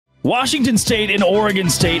Washington State and Oregon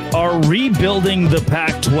State are rebuilding the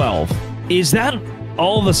Pac-12. Is that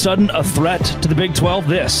all of a sudden a threat to the Big 12?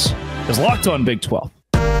 This is Locked On Big 12.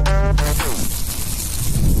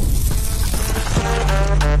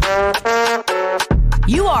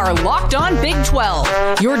 You are Locked On Big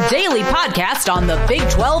 12, your daily podcast on the Big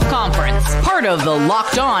 12 Conference. Part of the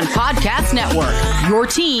Locked On Podcast Network, your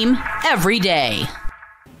team every day.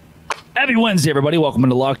 Happy Wednesday, everybody. Welcome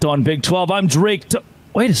into Locked On Big 12. I'm Drake.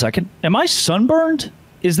 Wait a second. Am I sunburned?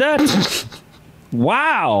 Is that...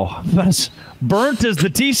 Wow. That's burnt as the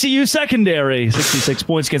TCU secondary. 66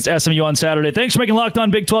 points against SMU on Saturday. Thanks for making Locked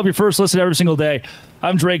On Big 12 your first listen every single day.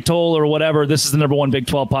 I'm Drake Toll or whatever. This is the number one Big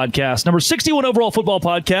 12 podcast. Number 61 overall football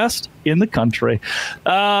podcast in the country.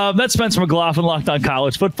 That's Spencer McLaughlin, Locked On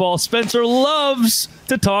College Football. Spencer loves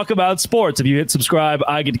to talk about sports. If you hit subscribe,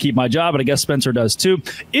 I get to keep my job, and I guess Spencer does too.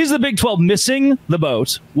 Is the Big 12 missing the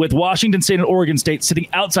boat with Washington State and Oregon State sitting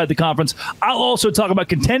outside the conference? I'll also talk about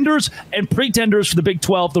contenders and pretenders for the Big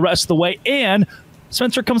 12 the rest of the way. And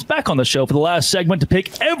Spencer comes back on the show for the last segment to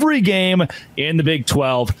pick every game in the Big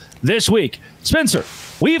 12 this week. Spencer,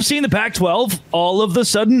 we have seen the Pac-12 all of a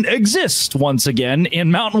sudden exist once again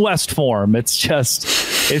in Mountain West form. It's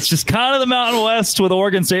just kind of the Mountain West with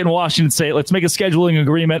Oregon State and Washington State. Let's make a scheduling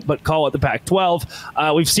agreement, but call it the Pac-12.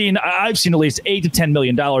 I've seen at least $8 to $10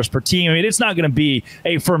 million per team. I mean, it's not going to be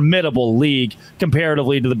a formidable league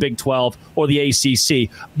comparatively to the Big 12 or the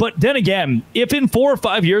ACC. But then again, if in 4 or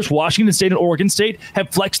 5 years, Washington State and Oregon State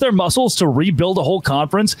have flexed their muscles to rebuild a whole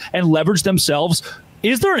conference and leverage themselves,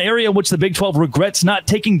 is there an area in which the Big 12 regrets not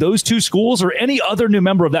taking those two schools or any other new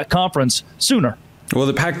member of that conference sooner? Well,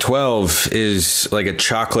 the Pac-12 is like a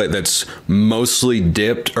chocolate that's mostly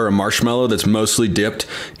dipped, or a marshmallow that's mostly dipped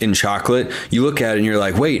in chocolate. You look at it and you're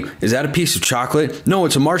like, wait, is that a piece of chocolate? No,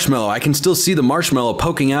 it's a marshmallow. I can still see the marshmallow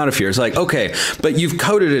poking out of here. It's like, okay, but you've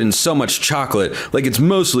coated it in so much chocolate, like it's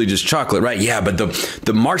mostly just chocolate, right? Yeah, but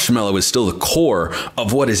the marshmallow is still the core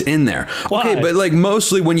of what is in there. Why? Okay, but like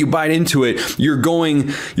mostly when you bite into it, you're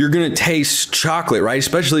gonna taste chocolate, right?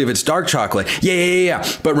 Especially if it's dark chocolate. Yeah.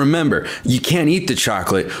 But remember, you can't eat the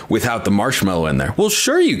chocolate without the marshmallow in there. Well,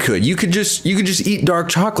 sure you could. You could just eat dark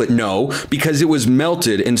chocolate. No, because it was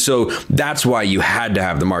melted, and so that's why you had to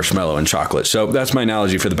have the marshmallow and chocolate. So that's my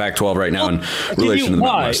analogy for the Pac-12 right now in relation to the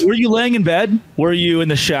Mountain West. Were you laying in bed? Were you in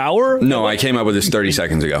the shower? No, I came up with this 30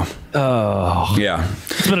 seconds ago. Oh. Yeah.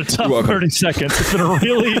 It's been a tough 30 seconds. It's been a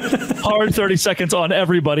really hard 30 seconds on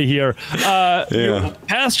everybody here.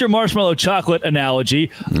 Past your marshmallow chocolate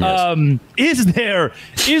analogy, yes.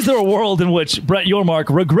 Is there a world in which Brett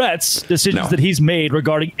Yormark regrets decisions that he's made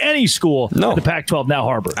regarding any school that the Pac-12 now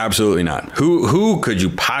harbor? Absolutely not. Who could you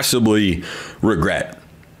possibly regret?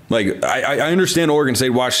 Like, I understand Oregon State,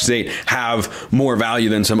 Washington State have more value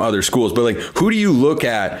than some other schools, but like, who do you look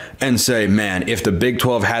at and say, man, if the Big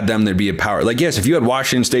 12 had them, there'd be a power? Like, yes, if you had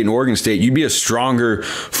Washington State and Oregon State, you'd be a stronger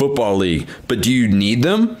football league, but do you need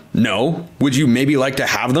them? No. Would you maybe like to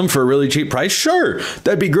have them for a really cheap price? Sure,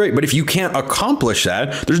 that'd be great. But if you can't accomplish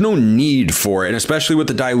that, there's no need for it. And especially with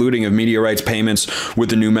the diluting of media rights payments with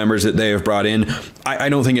the new members that they have brought in, I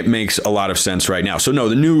don't think it makes a lot of sense right now. So no,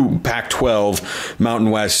 the new Pac-12 Mountain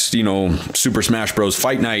West, Super Smash Bros.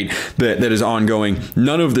 Fight Night that is ongoing,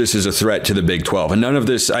 none of this is a threat to the Big 12. And none of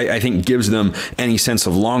this, I think, gives them any sense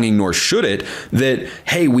of longing, nor should it, that,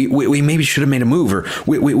 hey, we maybe should have made a move, or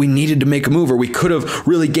we needed to make a move, or we could have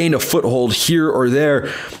really gained a foothold here or there.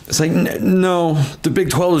 It's like, no, the Big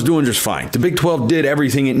 12 is doing just fine. The Big 12 did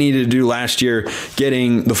everything it needed to do last year,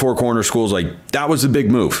 getting the four corner schools. Like, that was the big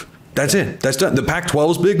move. That's it. That's done. The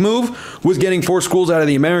Pac-12's big move was getting 4 schools out of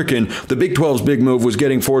the American. The Big 12's big move was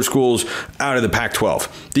getting 4 schools out of the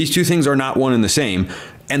Pac-12. These two things are not one and the same.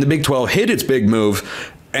 And the Big 12 hit its big move,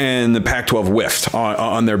 and the Pac-12 whiffed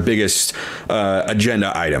on their biggest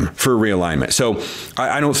agenda item for realignment. So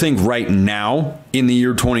I don't think right now in the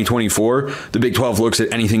year 2024, the Big 12 looks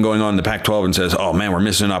at anything going on in the Pac-12 and says, oh man, we're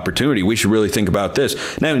missing an opportunity. We should really think about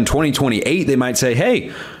this. Now in 2028, they might say,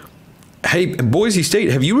 hey, Boise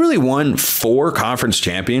State, have you really won 4 conference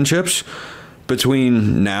championships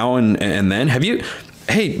between now and then?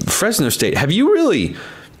 Hey, Fresno State, have you really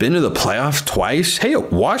been to the playoffs twice? Hey,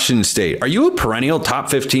 Washington State, are you a perennial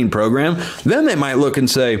top 15 program? Then they might look and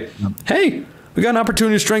say, hey, we got an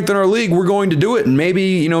opportunity to strengthen our league. We're going to do it. And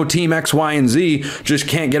maybe, team X, Y, and Z just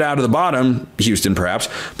can't get out of the bottom. Houston, perhaps.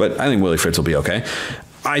 But I think Willie Fritz will be okay.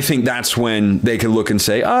 I think that's when they could look and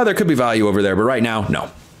say, there could be value over there. But right now,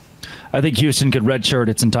 no. I think Houston could redshirt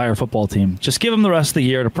its entire football team. Just give them the rest of the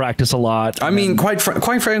year to practice a lot. I mean, quite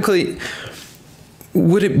frankly,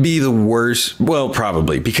 Would it be the worst? Well,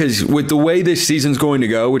 probably, because with the way this season's going to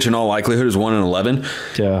go, which in all likelihood is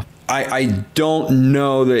 1-11, yeah, I don't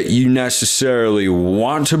know that you necessarily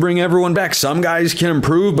want to bring everyone back. Some guys can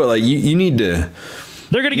improve, but like you need to.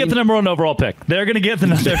 They're going to get the number 1 overall pick. They're going to get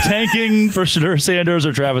they're tanking for Shedeur Sanders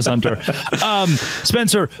or Travis Hunter.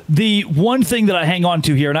 Spencer, the one thing that I hang on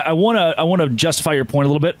to here, and I want to justify your point a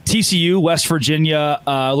little bit. TCU, West Virginia,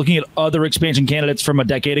 looking at other expansion candidates from a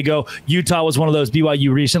decade ago. Utah was one of those.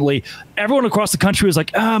 BYU recently. Everyone across the country was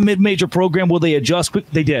like, mid-major program. Will they adjust quick?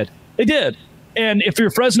 They did. They did. And if you're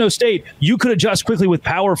Fresno State, you could adjust quickly with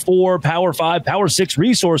Power 4, Power 5, Power 6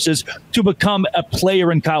 resources to become a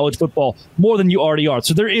player in college football more than you already are.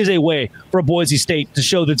 So there is a way for a Boise State to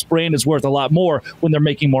show that its brand is worth a lot more when they're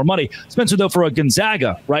making more money. Spencer, though, for a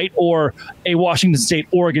Gonzaga, right, or a Washington State,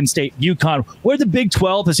 Oregon State, UConn, where the Big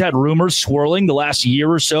 12 has had rumors swirling the last year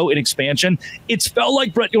or so in expansion, it's felt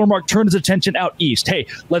like Brett Yormark turned his attention out east. Hey,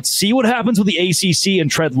 let's see what happens with the ACC and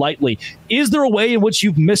tread lightly. Is there a way in which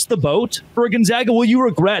you've missed the boat for a Gonzaga? Will you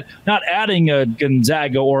regret not adding a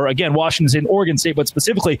Gonzaga or, again, Washington State and Oregon State, but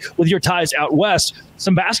specifically with your ties out west,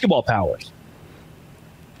 some basketball powers?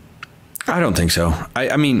 I don't think so.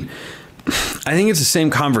 I mean, I think it's the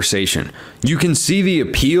same conversation. You can see the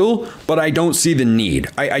appeal, but I don't see the need.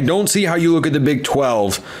 I don't see how you look at the Big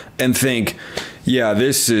 12 and think, yeah,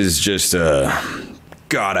 this is just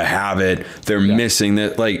gotta have it. They're missing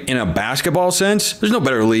that. Like, in a basketball sense, there's no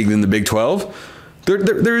better league than the Big 12.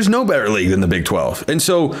 There is no better league than the Big 12. And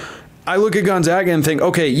so I look at Gonzaga and think,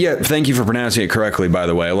 okay, yeah, thank you for pronouncing it correctly, by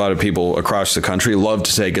the way. A lot of people across the country love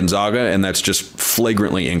to say Gonzaga, and that's just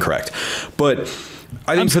flagrantly incorrect. But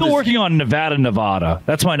I'm still working on Nevada.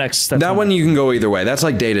 That's my next. That one you can go either way. That's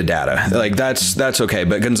like data. Like that's okay.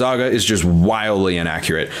 But Gonzaga is just wildly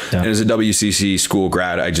inaccurate. Yeah. And as a WCC school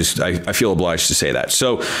grad, I feel obliged to say that.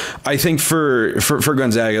 So I think for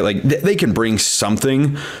Gonzaga, like they can bring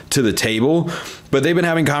something to the table. But they've been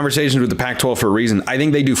having conversations with the Pac-12 for a reason. I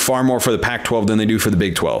think they do far more for the Pac-12 than they do for the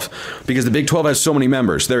Big 12 because the Big 12 has so many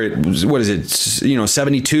members. They're at,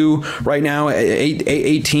 72 right now,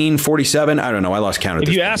 18, 47. I don't know. I lost count. If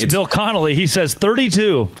you ask Bill Connolly, he says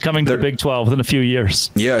 32 coming to the Big 12 within a few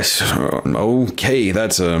years. Yes. Okay.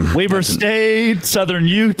 That's Weber State, Southern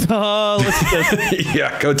Utah.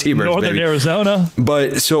 Yeah, go T-Birds, Northern baby. Arizona.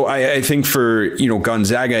 But so I think for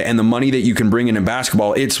Gonzaga and the money that you can bring in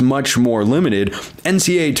basketball, it's much more limited.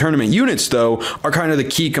 NCAA tournament units, though, are kind of the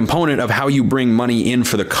key component of how you bring money in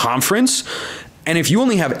for the conference. And if you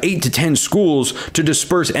only have 8 to 10 schools to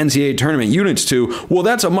disperse NCAA tournament units to, well,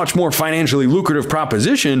 that's a much more financially lucrative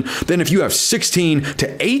proposition than if you have 16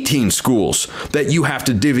 to 18 schools that you have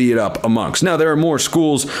to divvy it up amongst. Now, there are more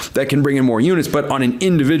schools that can bring in more units, but on an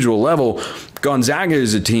individual level, Gonzaga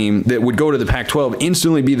is a team that would go to the Pac-12,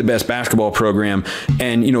 instantly be the best basketball program,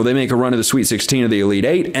 and they make a run of the Sweet 16 of the Elite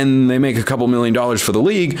Eight, and they make a couple $1 million for the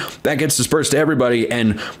league. That gets dispersed to everybody,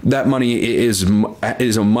 and that money is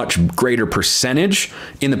a much greater percentage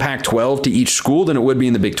in the Pac-12 to each school than it would be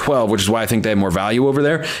in the Big 12, which is why I think they have more value over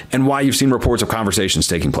there, and why you've seen reports of conversations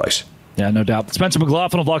taking place. Yeah, no doubt. Spencer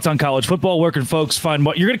McLaughlin of Locked On College Football. Where can folks find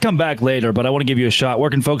more? You're going to come back later, but I want to give you a shot.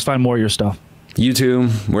 Where can folks find more of your stuff? YouTube,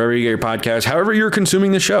 wherever you get your podcast, however you're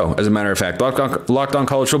consuming the show, as a matter of fact. Locked on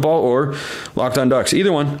College Football or Locked on Ducks.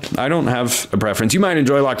 Either one. I don't have a preference. You might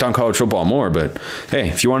enjoy Locked on College Football more, but hey,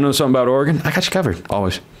 if you want to know something about Oregon, I got you covered,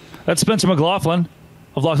 always. That's Spencer McLaughlin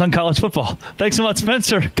of Locked on College Football. Thanks so much,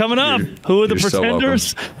 Spencer. Coming up, who are the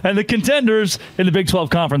pretenders and the contenders in the Big 12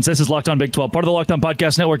 Conference? This is Locked on Big 12, part of the Locked on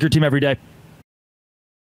Podcast Network, your team every day.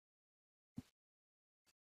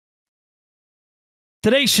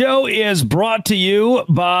 Today's show is brought to you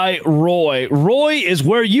by Roy. Roy is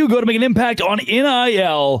where you go to make an impact on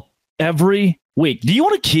NIL every week. Do you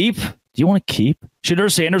want to keep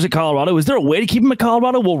Shedeur Sanders at Colorado? Is there a way to keep him at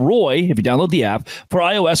Colorado? Well, Roy, if you download the app for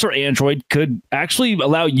iOS or Android, could actually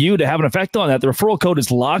allow you to have an effect on that. The referral code is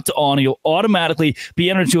locked on. You'll automatically be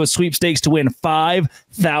entered into a sweepstakes to win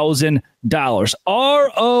 $5,000.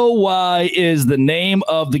 ROY is the name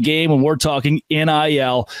of the game when we're talking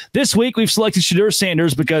NIL. This week, we've selected Shedeur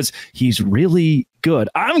Sanders because he's really good.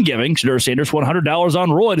 I'm giving Shedeur Sanders $100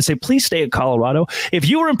 on Roy to say, please stay at Colorado. If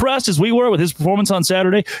you were impressed as we were with his performance on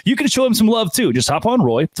Saturday, you can show him some love too. Just hop on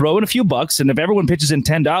Roy, throw in a few bucks, and if everyone pitches in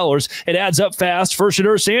 $10, it adds up fast for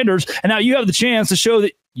Shedeur Sanders. And now you have the chance to show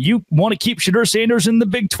that you want to keep Shedeur Sanders in the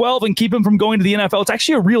Big 12 and keep him from going to the NFL. It's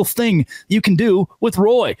actually a real thing you can do with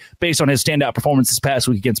Roy based on his standout performance this past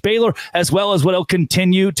week against Baylor, as well as what he'll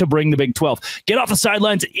continue to bring the Big 12. Get off the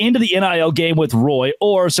sidelines into the NIL game with Roy,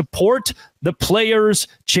 or support the players,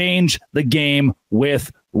 change the game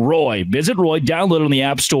with Roy. Visit Roy, download it on the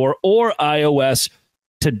App Store or iOS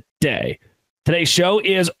today. Today's show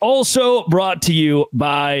is also brought to you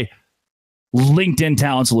by LinkedIn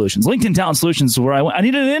Talent Solutions. LinkedIn Talent Solutions is where I went. I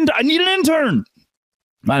need an intern.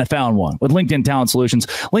 I found one with LinkedIn Talent Solutions.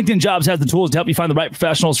 LinkedIn Jobs has the tools to help you find the right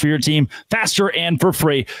professionals for your team faster and for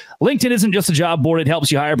free. LinkedIn isn't just a job board. It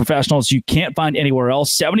helps you hire professionals you can't find anywhere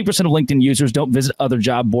else. 70% of LinkedIn users don't visit other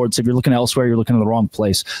job boards. If you're looking elsewhere, you're looking in the wrong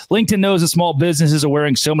place. LinkedIn knows that small businesses are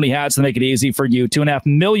wearing so many hats to make it easy for you. 2.5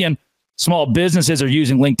 million small businesses are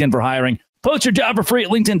using LinkedIn for hiring. Post your job for free at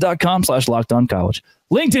linkedin.com/lockedoncollege.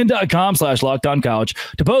 LinkedIn.com/lockedoncollege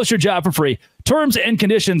to post your job for free. Terms and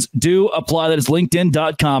conditions do apply. That is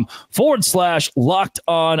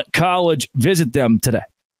LinkedIn.com/lockedoncollege. Visit them today.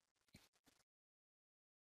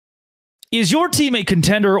 Is your team a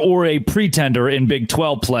contender or a pretender in Big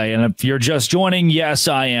 12 play? And if you're just joining, yes,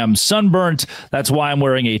 I am sunburnt. That's why I'm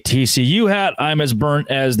wearing a TCU hat. I'm as burnt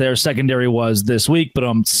as their secondary was this week, but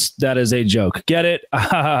that is a joke. Get it?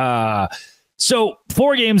 So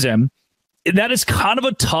 4 games in, that is kind of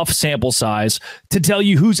a tough sample size to tell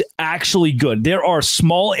you who's actually good. There are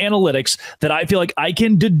small analytics that I feel like I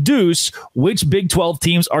can deduce which Big 12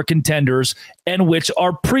 teams are contenders and which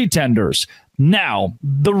are pretenders. Now,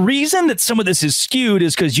 the reason that some of this is skewed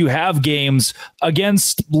is because you have games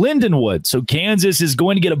against Lindenwood. So Kansas is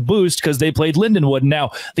going to get a boost because they played Lindenwood.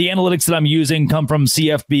 Now, the analytics that I'm using come from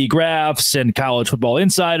CFB Graphs and College Football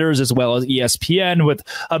Insiders, as well as ESPN, with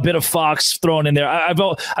a bit of Fox thrown in there. I've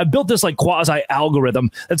built this like quasi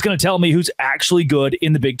algorithm that's going to tell me who's actually good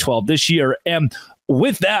in the Big 12 this year. And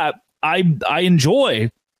with that, I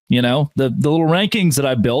enjoy, the little rankings that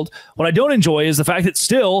I built. What I don't enjoy is the fact that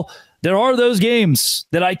still there are those games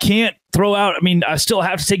that I can't throw out. I mean, I still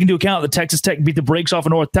have to take into account that Texas Tech beat the brakes off of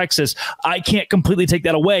North Texas. I can't completely take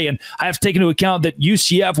that away. And I have to take into account that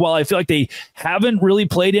UCF, while I feel like they haven't really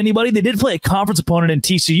played anybody, they did play a conference opponent in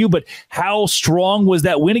TCU, but how strong was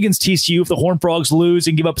that win against TCU if the Horned Frogs lose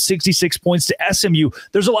and give up 66 points to SMU?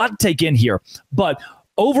 There's a lot to take in here. But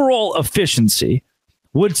overall efficiency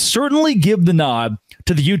would certainly give the nod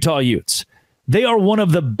to the Utah Utes. They are one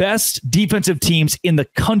of the best defensive teams in the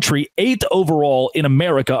country, 8th overall in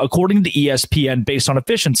America, according to ESPN, based on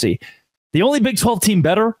efficiency. The only Big 12 team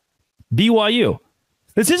better, BYU.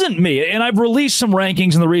 This isn't me, and I've released some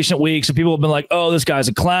rankings in the recent weeks, and people have been like, oh, this guy's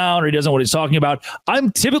a clown, or he doesn't know what he's talking about.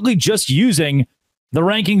 I'm typically just using the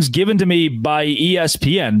rankings given to me by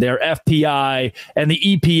ESPN, their FPI and the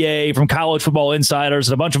EPA from College Football Insiders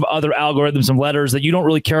and a bunch of other algorithms and letters that you don't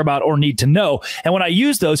really care about or need to know. And when I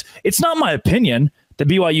use those, it's not my opinion that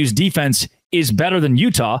BYU's defense is better than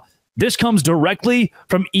Utah. This comes directly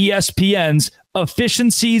from ESPN's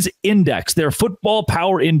Efficiencies Index, their football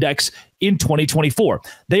power index in 2024.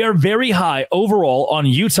 They are very high overall on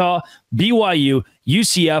Utah, BYU,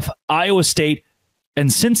 UCF, Iowa State, and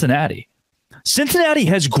Cincinnati. Cincinnati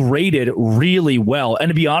has graded really well. And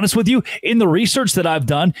to be honest with you, in the research that I've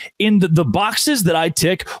done, in the boxes that I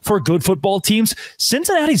tick for good football teams,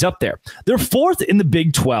 Cincinnati's up there. They're 4th in the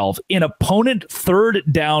Big 12 in opponent third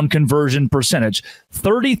down conversion percentage.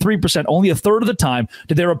 33%, only a third of the time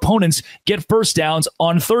did their opponents get first downs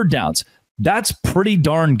on third downs. That's pretty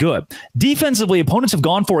darn good. Defensively, opponents have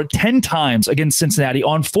gone for it 10 times against Cincinnati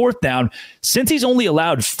on 4th down. Since he's only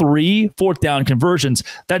allowed 3 4th down conversions,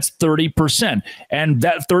 that's 30%. And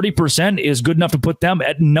that 30% is good enough to put them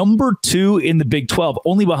at number 2 in the Big 12,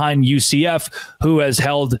 only behind UCF, who has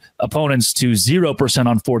held opponents to 0%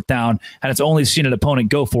 on 4th down, and it's only seen an opponent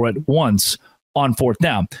go for it once on 4th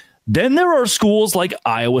down. Then there are schools like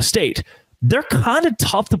Iowa State. They're kind of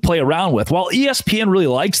tough to play around with. While ESPN really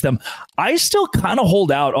likes them, I still kind of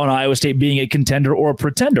hold out on Iowa State being a contender or a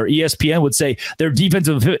pretender. ESPN would say their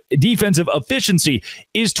defensive efficiency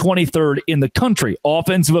is 23rd in the country.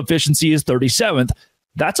 Offensive efficiency is 37th.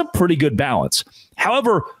 That's a pretty good balance.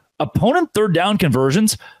 However, opponent third down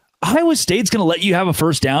conversions, Iowa State's going to let you have a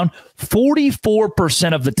first down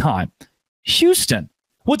 44% of the time. Houston.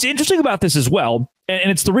 What's interesting about this as well,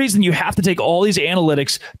 and it's the reason you have to take all these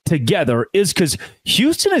analytics together, is because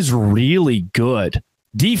Houston is really good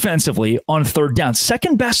defensively on third down,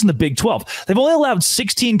 second best in the Big 12. They've only allowed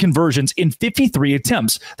 16 conversions in 53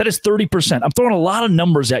 attempts. That is 30%. I'm throwing a lot of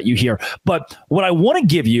numbers at you here, but what I want to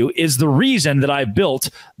give you is the reason that I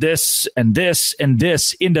built this and this and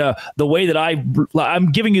this into the way that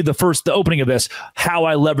I'm giving you the opening of this, how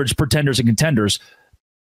I leverage pretenders and contenders.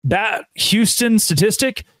 That Houston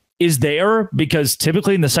statistic is there because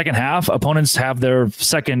typically in the second half, opponents have their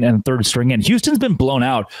second and third string in. Houston's been blown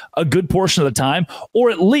out a good portion of the time,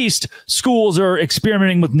 or at least schools are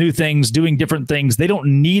experimenting with new things, doing different things. They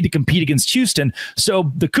don't need to compete against Houston.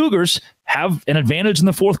 So the Cougars have an advantage in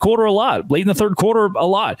the fourth quarter a lot, late in the third quarter a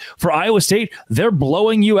lot. For Iowa State, they're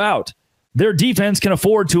blowing you out. Their defense can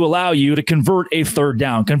afford to allow you to convert a third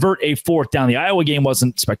down, convert a fourth down. The Iowa game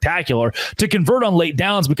wasn't spectacular to convert on late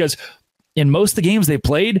downs because in most of the games they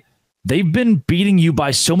played, they've been beating you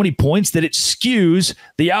by so many points that it skews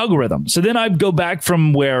the algorithm. So then I'd go back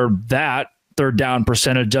from where that third down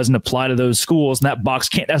percentage doesn't apply to those schools, and that box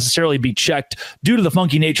can't necessarily be checked due to the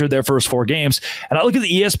funky nature of their first four games. And I look at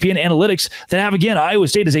the ESPN analytics that have, again, Iowa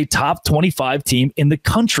State as a top 25 team in the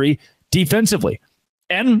country defensively.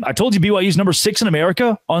 And I told you BYU is number 6 in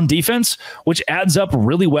America on defense, which adds up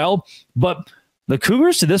really well. But the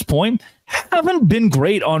Cougars to this point haven't been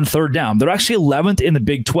great on third down. They're actually 11th in the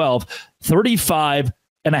Big 12,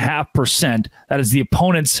 35.5%. That is the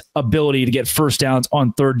opponent's ability to get first downs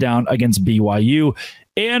on third down against BYU.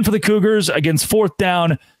 And for the Cougars against fourth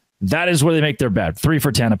down, that is where they make their bet. 3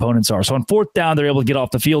 for 10 opponents are. So on fourth down, they're able to get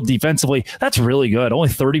off the field defensively. That's really good. Only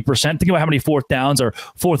 30%. Think about how many fourth downs are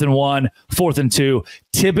 4th and 1, 4th and 2.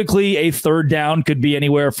 Typically, a third down could be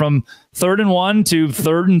anywhere from 3rd and 1 to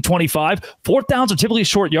 3rd and 25. Fourth downs are typically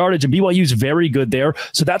short yardage, and BYU is very good there.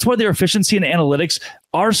 So that's why their efficiency and analytics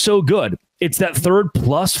are so good. It's that third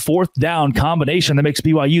plus fourth down combination that makes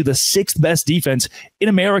BYU the 6th best defense in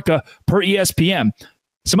America per ESPN.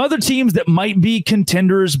 Some other teams that might be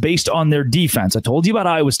contenders based on their defense. I told you about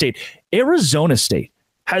Iowa State. Arizona State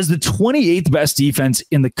has the 28th best defense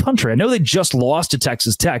in the country. I know they just lost to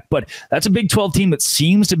Texas Tech, but that's a Big 12 team that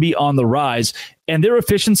seems to be on the rise, and their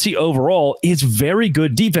efficiency overall is very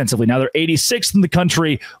good defensively. Now, they're 86th in the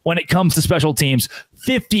country when it comes to special teams,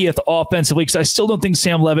 50th offensively, because I still don't think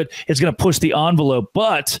Sam Leavitt is going to push the envelope,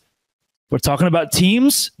 but we're talking about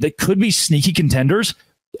teams that could be sneaky contenders.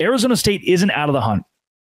 Arizona State isn't out of the hunt.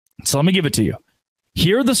 So let me give it to you.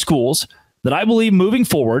 Here are the schools that I believe moving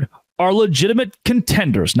forward are legitimate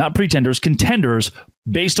contenders, not pretenders, contenders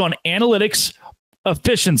based on analytics,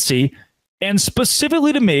 efficiency, and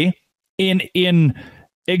specifically to me in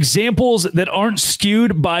examples that aren't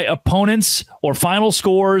skewed by opponents or final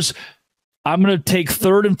scores. I'm going to take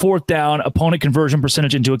third and fourth down opponent conversion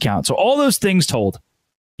percentage into account. So all those things told,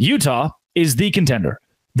 Utah is the contender.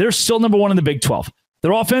 They're still number 1 in the Big 12.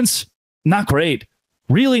 Their offense, not great.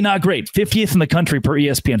 Really not great. 50th in the country per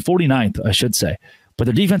ESPN, 49th, I should say. But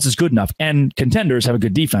their defense is good enough, and contenders have a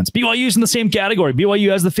good defense. BYU is in the same category.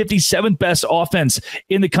 BYU has the 57th best offense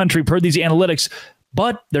in the country per these analytics,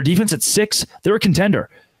 but their defense at 6, they're a contender.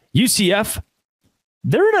 UCF,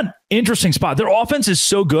 they're in an interesting spot. Their offense is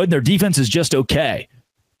so good, their defense is just okay.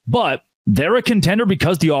 But they're a contender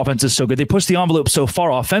because the offense is so good. They push the envelope so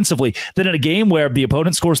far offensively that in a game where the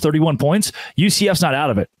opponent scores 31 points, UCF's not out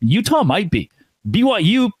of it. Utah might be.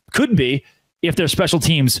 BYU could be if their special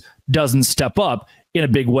teams doesn't step up in a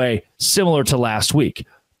big way, similar to last week.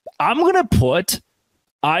 I'm going to put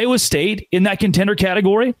Iowa State in that contender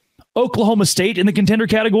category, Oklahoma State in the contender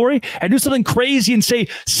category, and do something crazy and say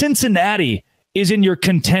Cincinnati is in your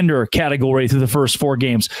contender category through the first 4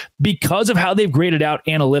 games because of how they've graded out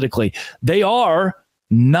analytically. They are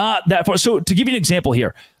not that far. So to give you an example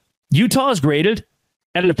here, Utah is graded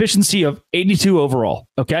at an efficiency of 82 overall,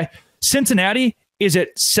 okay? Cincinnati is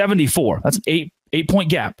at 74. That's an 8-point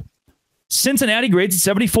gap. Cincinnati grades at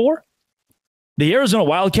 74. The Arizona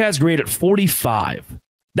Wildcats grade at 45.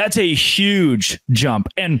 That's a huge jump.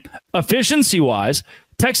 And efficiency-wise,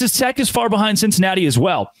 Texas Tech is far behind Cincinnati as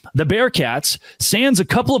well. The Bearcats, sans a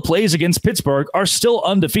couple of plays against Pittsburgh, are still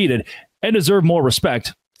undefeated and deserve more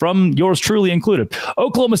respect, from yours truly included.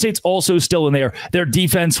 Oklahoma State's also still in there. Their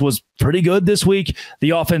defense was pretty good this week.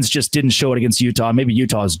 The offense just didn't show it against Utah. Maybe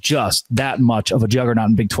Utah is just that much of a juggernaut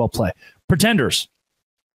in Big 12 play. Pretenders.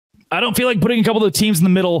 I don't feel like putting a couple of the teams in the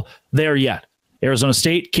middle there yet. Arizona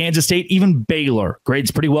State, Kansas State, even Baylor grades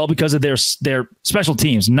pretty well because of their special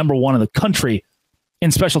teams, number 1 in the country in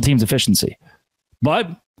special teams efficiency. But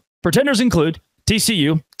pretenders include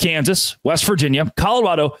TCU, Kansas, West Virginia,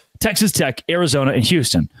 Colorado, Texas Tech, Arizona, and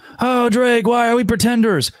Houston. Oh, Drake, why are we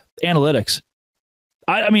pretenders? Analytics.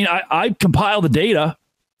 I compile the data.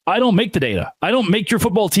 I don't make the data. I don't make your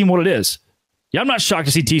football team what it is. Yeah, I'm not shocked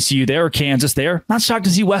to see TCU there or Kansas there. Not shocked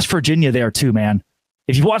to see West Virginia there too, man.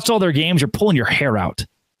 If you've watched all their games, you're pulling your hair out.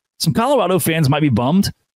 Some Colorado fans might be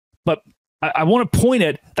bummed, but I want to point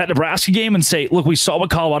at that Nebraska game and say, look, we saw what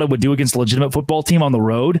Colorado would do against a legitimate football team on the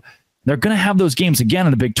road. They're going to have those games again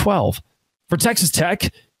in the Big 12. For Texas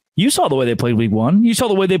Tech, you saw the way they played week 1. You saw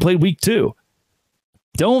the way they played week 2.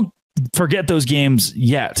 don't forget those games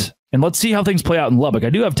yet. And let's see how things play out in Lubbock. I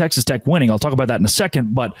do have Texas Tech winning. I'll talk about that in a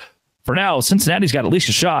second. But for now, Cincinnati's got at least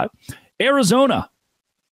a shot. Arizona,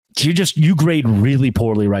 you grade really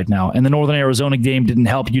poorly right now. And the Northern Arizona game didn't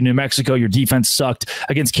help you. New Mexico, your defense sucked.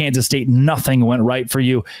 Against Kansas State, nothing went right for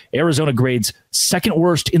you. Arizona grades second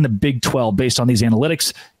worst in the Big 12 based on these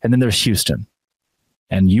analytics. And then there's Houston.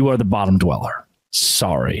 And you are the bottom dweller.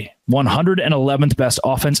 Sorry. 111th best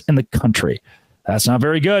offense in the country. That's not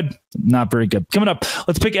very good. Not very good. Coming up,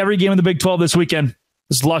 let's pick every game in the Big 12 this weekend.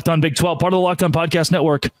 This is Locked On Big 12, part of the Locked On Podcast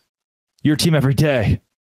Network. Your team every day.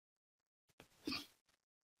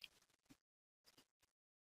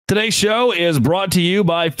 Today's show is brought to you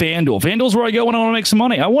by FanDuel. FanDuel's where I go when I want to make some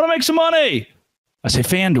money. I want to make some money. I say,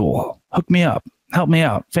 FanDuel, hook me up. Help me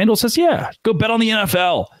out. FanDuel says, yeah, go bet on the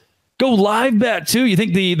NFL. Go live bet, too. You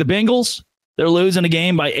think the Bengals, they're losing a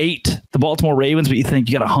game by 8, the Baltimore Ravens, but you think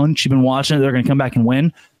you got a hunch, you've been watching it, they're going to come back and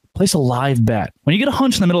win? Place a live bet. When you get a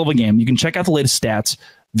hunch in the middle of a game, you can check out the latest stats,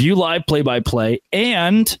 view live play-by-play,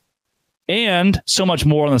 and so much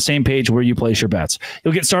more on the same page where you place your bets.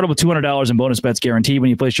 You'll get started with $200 in bonus bets guaranteed when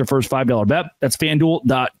you place your first $5 bet. That's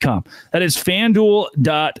FanDuel.com. That is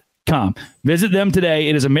FanDuel.com. Visit them today.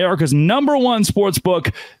 It is America's #1 sports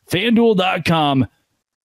book, FanDuel.com,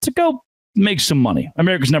 to go make some money.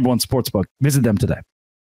 America's #1 sports book. Visit them today.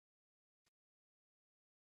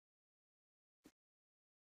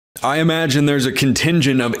 I imagine there's a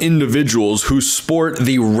contingent of individuals who sport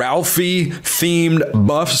the Ralphie-themed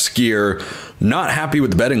Buffs gear not happy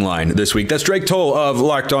with the betting line this week. That's Drake Toll of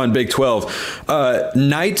Locked On Big 12.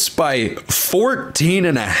 Knights by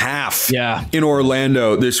 14.5 in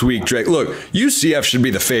Orlando this week, Drake. Look, UCF should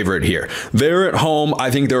be the favorite here. They're at home.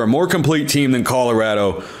 I think they're a more complete team than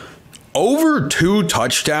Colorado. Over 2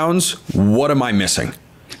 touchdowns. What am I missing?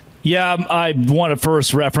 Yeah, I want to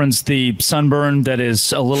first reference the sunburn that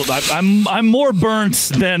is a little... I'm more burnt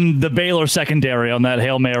than the Baylor secondary on that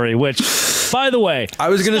Hail Mary, which, by the way... I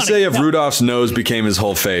was going to say if Rudolph's nose became his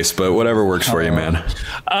whole face, but whatever works for you, man.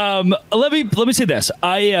 Let me say this.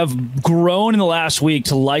 I have grown in the last week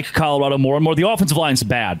to like Colorado more and more. The offensive line's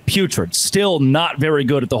bad, putrid, still not very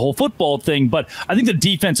good at the whole football thing, but I think the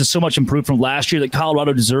defense is so much improved from last year that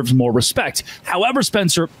Colorado deserves more respect. However,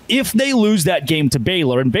 Spencer, if they lose that game to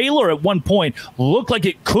Baylor, and Baylor at one point looked like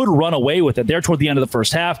it could run away with it there toward the end of the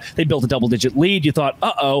first half. They built a double-digit lead. You thought,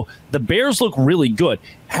 the Bears look really good.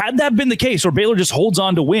 Had that been the case, or Baylor just holds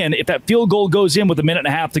on to win, if that field goal goes in with a minute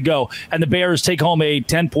and a half to go and the Bears take home a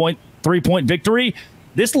 10-point, 3-point victory,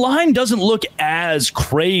 this line doesn't look as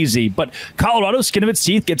crazy. But Colorado, skin of its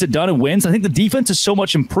teeth, gets it done and wins. I think the defense is so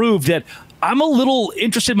much improved that I'm a little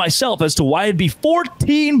interested myself as to why it'd be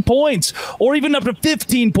 14 points or even up to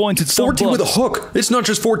 15 points. It's 14 with a hook. It's not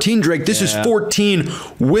just 14, Drake. This is 14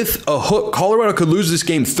 with a hook. Colorado could lose this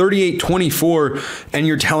game 38-24, and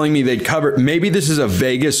you're telling me they'd cover. Maybe this is a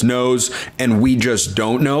Vegas nose, and we just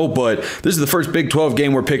don't know, but this is the first Big 12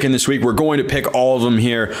 game we're picking this week. We're going to pick all of them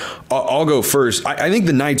here. I'll go first. I think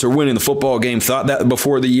the Knights are winning the football game. Thought that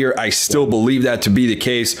before the year. I still believe that to be the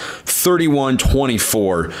case.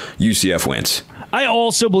 31-24 UCF wins. I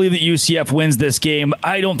also believe that UCF wins this game.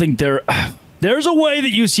 I don't think there's a way that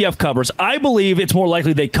UCF covers. I believe it's more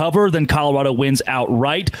likely they cover than Colorado wins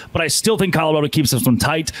outright, but I still think Colorado keeps this one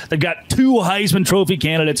tight. They've got 2 Heisman Trophy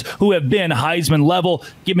candidates who have been Heisman level.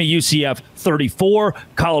 Give me UCF 34,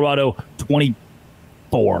 Colorado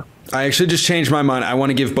 24. I actually just changed my mind. I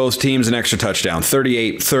want to give both teams an extra touchdown.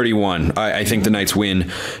 38-31. I think the Knights win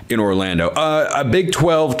in Orlando. A Big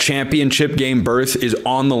 12 championship game berth is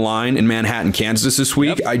on the line in Manhattan, Kansas this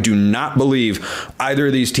week. Yep. I do not believe either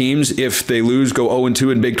of these teams, if they lose, go 0-2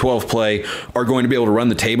 in Big 12 play, are going to be able to run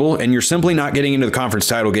the table. And you're simply not getting into the conference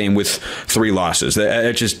title game with 3 losses.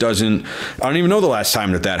 It just doesn't... I don't even know the last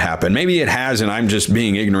time that happened. Maybe it has, and I'm just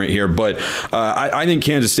being ignorant here. But I think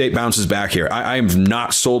Kansas State bounces back here. I have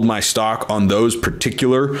not sold my stock on those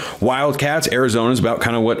particular Wildcats. Arizona's about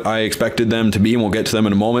kind of what I expected them to be, and we'll get to them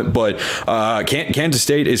in a moment. But Kansas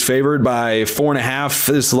State is favored by 4.5.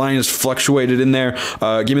 This line has fluctuated in there.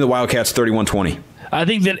 Give me the Wildcats 31-20. I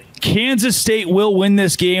think that Kansas State will win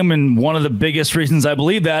this game, and one of the biggest reasons I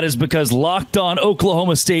believe that is because Locked On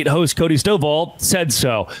Oklahoma State host Cody Stovall said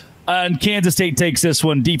so. And Kansas State takes this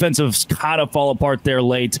one. Defensives kind of fall apart there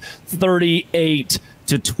late. 38-24.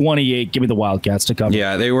 28. Give me the Wildcats to cover.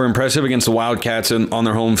 Yeah, they were impressive against the Wildcats on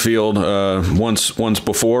their home field once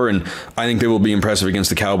before, and I think they will be impressive against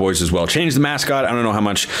the Cowboys as well. Change the mascot. I don't know how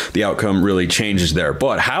much the outcome really changes there.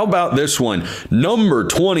 But how about this one? Number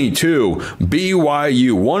 22,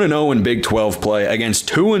 BYU, 1-0 in Big 12 play against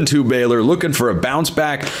 2-2 Baylor, looking for a bounce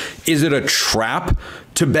back. Is it a trap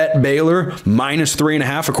to bet Baylor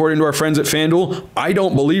 -3.5 according to our friends at FanDuel? I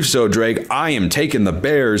don't believe so, Drake. I am taking the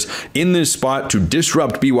Bears in this spot to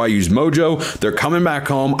disrupt BYU's mojo. They're coming back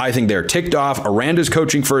home. I think they're ticked off. Aranda's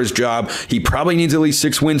coaching for his job. He probably needs at least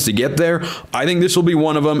 6 wins to get there. I think this will be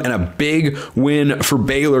one of them, and a big win for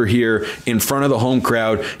Baylor here in front of the home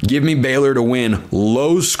crowd. Give me Baylor to win.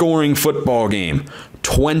 Low-scoring football game,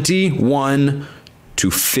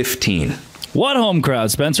 21-15. What home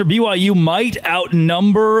crowd, Spencer? BYU might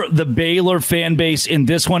outnumber the Baylor fan base in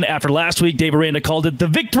this one. After last week, Dave Aranda called it the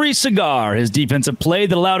victory cigar. His defensive play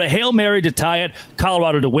that allowed a Hail Mary to tie it,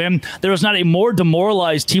 Colorado to win. There is not a more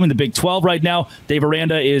demoralized team in the Big 12 right now. Dave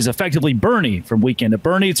Aranda is effectively Bernie from Weekend at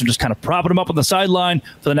Bernie's. So just kind of propping him up on the sideline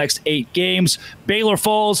for the next 8 games. Baylor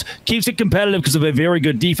falls, keeps it competitive because of a very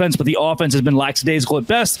good defense, but the offense has been lackadaisical at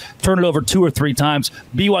best. Turn it over 2 or 3 times.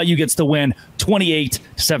 BYU gets the win,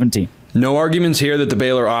 28-17. No arguments here that the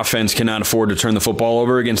Baylor offense cannot afford to turn the football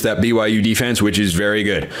over against that BYU defense, which is very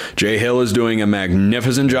good. Jay Hill is doing a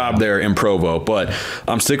magnificent job there in Provo, but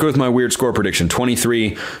I'm sticking with my weird score prediction,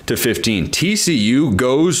 23-15. TCU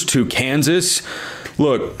goes to Kansas.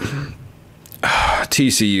 Look,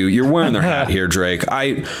 TCU, you're wearing their hat here, Drake.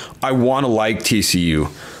 I want to like TCU.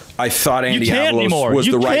 I thought Andy Avalos was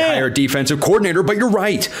the right hire defensive coordinator, but you're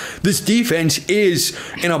right. This defense is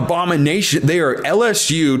an abomination. They are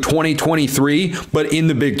LSU 2023, but in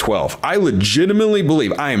the Big 12. I legitimately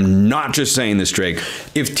believe, I am not just saying this, Drake,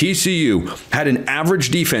 if TCU had an average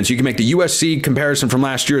defense, you can make the USC comparison from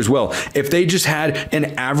last year as well. If they just had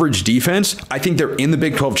an average defense, I think they're in the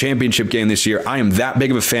Big 12 championship game this year. I am that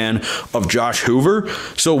big of a fan of Josh Hoover.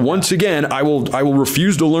 So once again, I will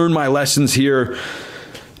refuse to learn my lessons here.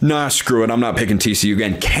 Nah, screw it. I'm not picking TCU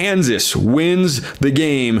again. Kansas wins the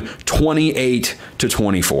game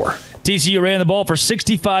 28-24. TCU ran the ball for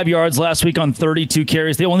 65 yards last week on 32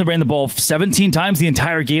 carries. They only ran the ball 17 times the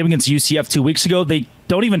entire game against UCF 2 weeks ago. They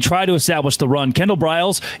don't even try to establish the run. Kendall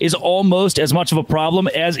Briles is almost as much of a problem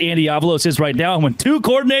as Andy Avalos is right now. And when 2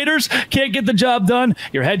 coordinators can't get the job done,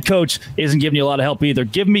 your head coach isn't giving you a lot of help either.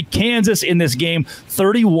 Give me Kansas in this game,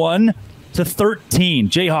 31-13.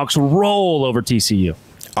 Jayhawks roll over TCU.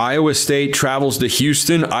 Iowa State travels to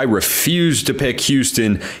Houston. I refuse to pick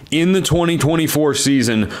Houston in the 2024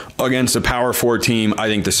 season against a Power 4 team. I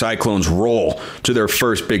think the Cyclones roll to their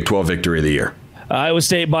first Big 12 victory of the year. Iowa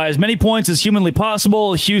State by as many points as humanly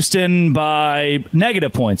possible. Houston by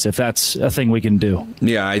negative points, if that's a thing we can do.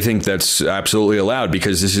 Yeah, I think that's absolutely allowed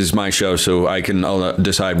because this is my show, so I can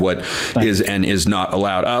decide what is and is not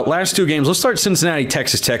allowed. Last 2 games, let's start Cincinnati,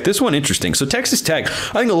 Texas Tech. This one interesting. So Texas Tech,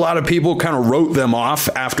 I think a lot of people kind of wrote them off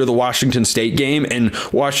after the Washington State game, and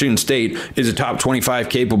Washington State is a top 25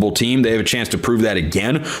 capable team. They have a chance to prove that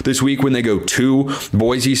again this week when they go to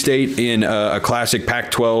Boise State in a classic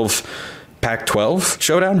Pac-12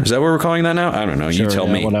 showdown? Is that what we're calling that now? I don't know. Sure, you tell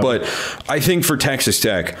me. Whatever. But I think for Texas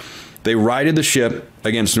Tech, they righted the ship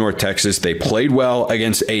against North Texas. They played well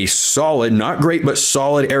against a solid, not great, but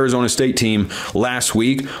solid Arizona State team last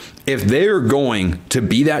week. If they're going to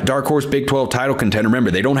be that dark horse Big 12 title contender, remember,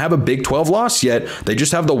 they don't have a Big 12 loss yet. They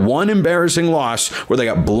just have the one embarrassing loss where they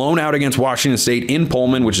got blown out against Washington State in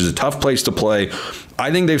Pullman, which is a tough place to play. I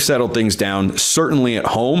think they've settled things down, certainly at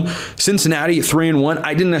home. Cincinnati at 3-1,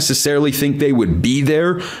 I didn't necessarily think they would be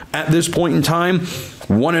there at this point in time.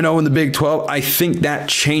 1-0 in the Big 12. I think that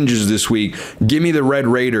changes this week. Give me the Red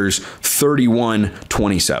Raiders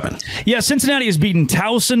 31-27. Yeah, Cincinnati has beaten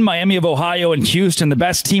Towson, Miami of Ohio, and Houston. The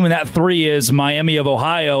best team in that 3 is Miami of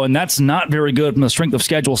Ohio, and that's not very good from a strength of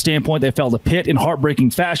schedule standpoint. They fell to Pitt in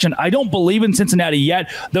heartbreaking fashion. I don't believe in Cincinnati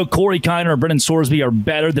yet, though Corey Kiner and Brennan Sorsby are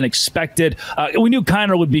better than expected. We knew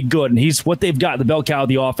Kiner would be good, and he's what they've got, the bell cow of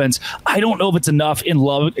the offense. I don't know if it's enough in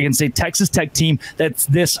Lubbock against a Texas Tech team that's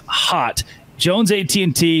this hot. Jones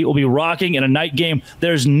AT&T will be rocking in a night game.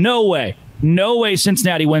 There's no way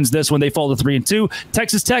Cincinnati wins this when they fall to 3-2.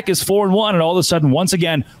 Texas Tech is 4-1, and all of a sudden, once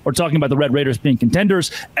again, we're talking about the Red Raiders being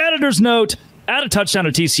contenders. Editor's note, add a touchdown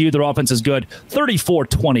to TCU. Their offense is good.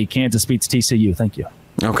 34-20, Kansas beats TCU. Thank you.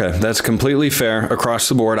 Okay, that's completely fair across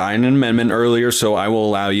the board. I had an amendment earlier, so I will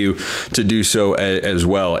allow you to do so as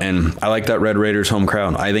well. And I like that Red Raiders home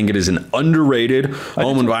crowd. I think it is an underrated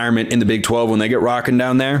home environment in the Big 12 when they get rocking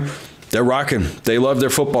down there. They're rocking. They love their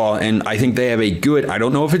football, and I think they have a good, I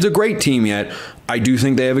don't know if it's a great team yet. I do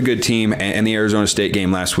think they have a good team, and the Arizona State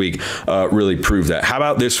game last week really proved that. How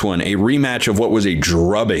about this one? A rematch of what was a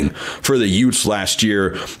drubbing for the Utes last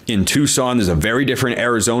year in Tucson. There's a very different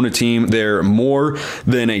Arizona team. They're more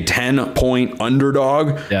than a 10-point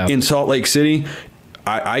underdog in Salt Lake City.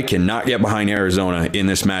 I cannot get behind Arizona in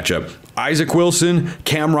this matchup. Isaac Wilson,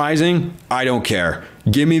 Cam Rising, I don't care.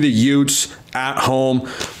 Give me the Utes at home.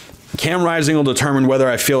 Cam Rising will determine whether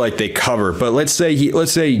I feel like they cover. But let's say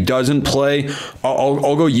he doesn't play.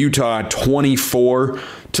 I'll go Utah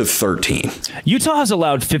 24-13. Utah has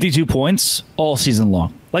allowed 52 points all season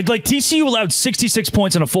long. Like TCU allowed 66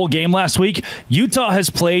 points in a full game last week. Utah has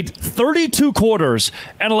played 32 quarters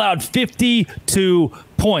and allowed 52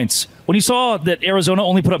 points. When you saw that Arizona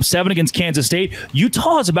only put up 7 against Kansas State,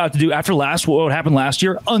 Utah is about to do, after what happened last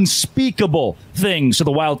year, unspeakable things to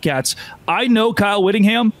the Wildcats. I know Kyle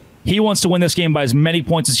Whittingham. He wants to win this game by as many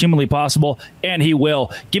points as humanly possible, and he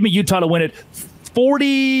will. Give me Utah to win it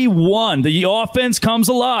 41. The offense comes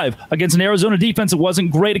alive against an Arizona defense that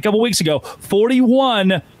wasn't great a couple weeks ago.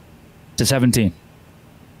 41-17.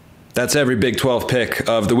 That's every Big 12 pick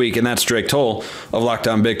of the week, and that's Drake Toll of Locked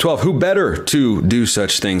On Big 12. Who better to do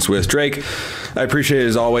such things with? Drake, I appreciate it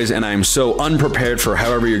as always, and I'm so unprepared for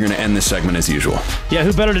however you're going to end this segment as usual. Yeah,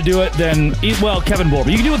 who better to do it than, well, Kevin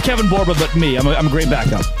Borba. You can do it with Kevin Borba, but me. I'm a great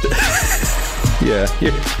backup. Yeah,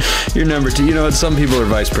 you're number 2. You know what? Some people are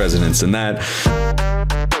vice presidents, and that